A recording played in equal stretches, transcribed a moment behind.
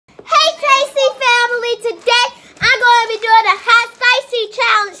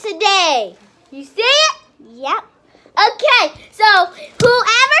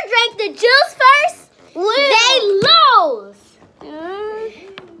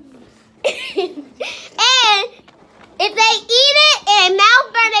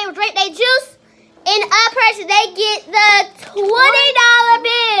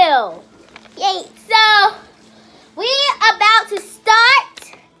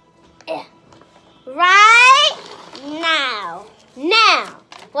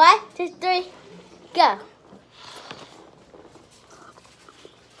2, 3, go.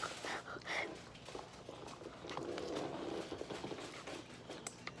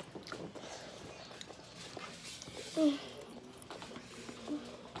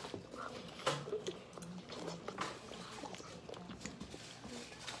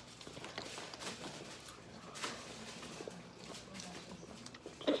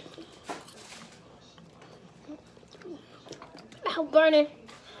 Mouth burning.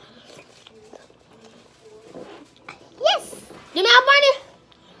 Yes, your mouth burning.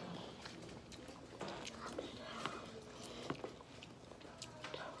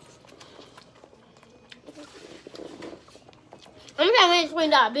 I'm trying to win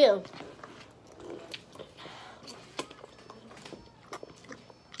a $20 bill.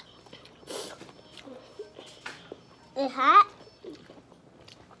 It's hot.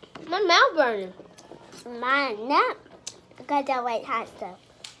 My mouth burning. Mine not. Because I like hot stuff.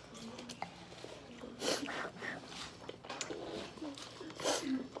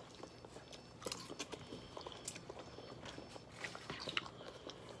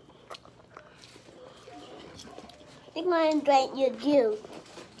 I'm going to drink your juice.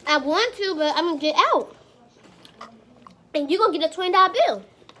 I want to, but I'm going to get out. And you're going to get a $20 bill.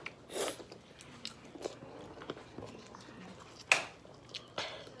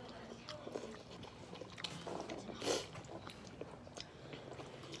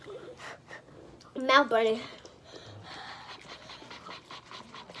 Mouth burning.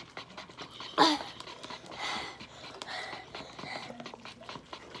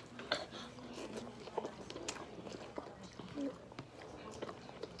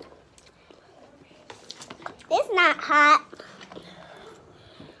 It's not hot.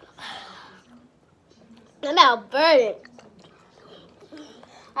 My mouth burning.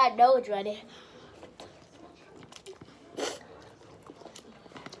 I know it's ready.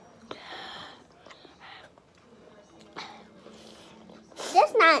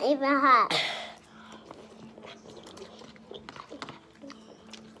 It's not even hot.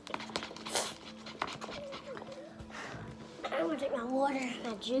 I'm gonna take my water,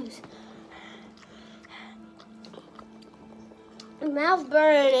 my juice. My mouth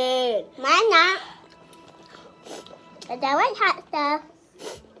burning. Mine not. But I like hot stuff.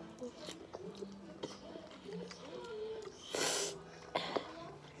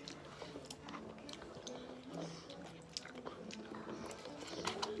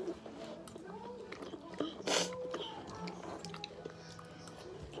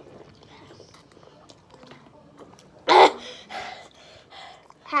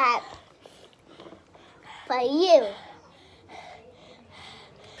 Hot for you.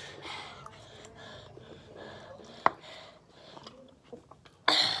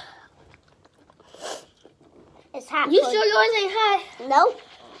 It's hot. You sure yours ain't hot? Nope.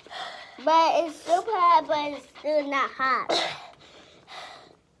 But it's super hot, but it's still not hot.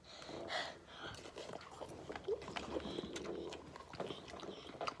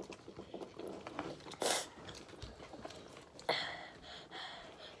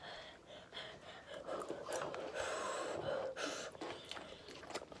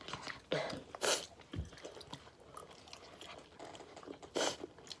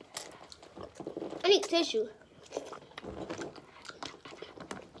 I need tissue.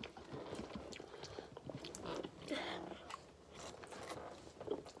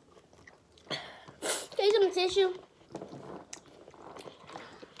 Can you some tissue?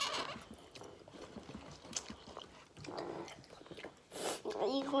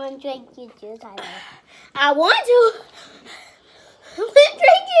 You want to drink your juice? I want to. I want to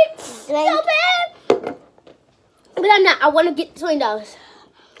drink it so bad. But I'm not. I want to get $20.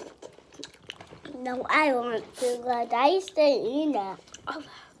 No, I want to, but I used to eat that. Oh.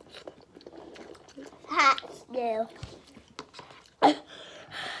 Hot still.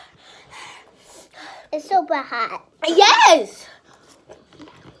 It's super hot. Yes!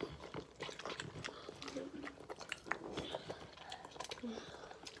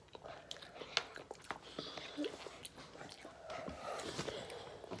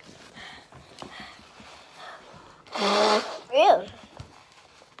 Ew.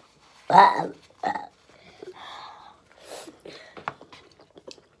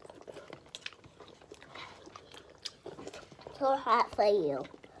 So hot for you.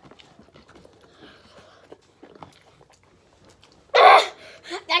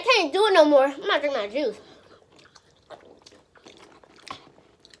 I can't do it no more. I'm not drinking my juice.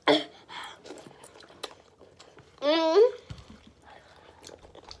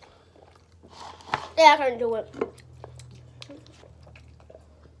 Yeah, I can't do it.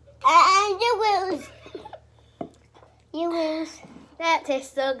 And you lose. You lose. That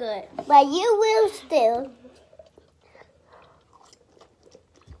tastes so good. But you will still.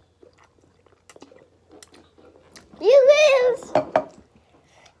 You will.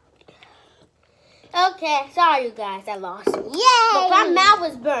 Okay, sorry you guys, I lost. Yay! But my mouth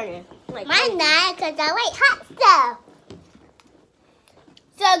was burning. Like Mine not, because I like hot stuff.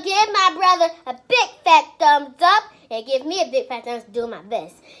 So give my brother a big fat thumbs up and give me a big fat thumbs up, doing my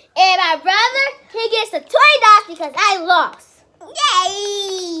best. And my brother, he gets the $20 because I lost.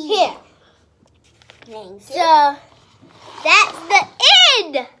 Yay! Here. Thanks. So that's the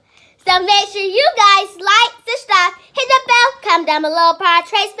end. So make sure you guys like, subscribe, hit the bell, comment down below,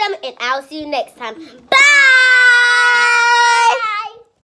 Trace Film, and I'll see you next time. Bye!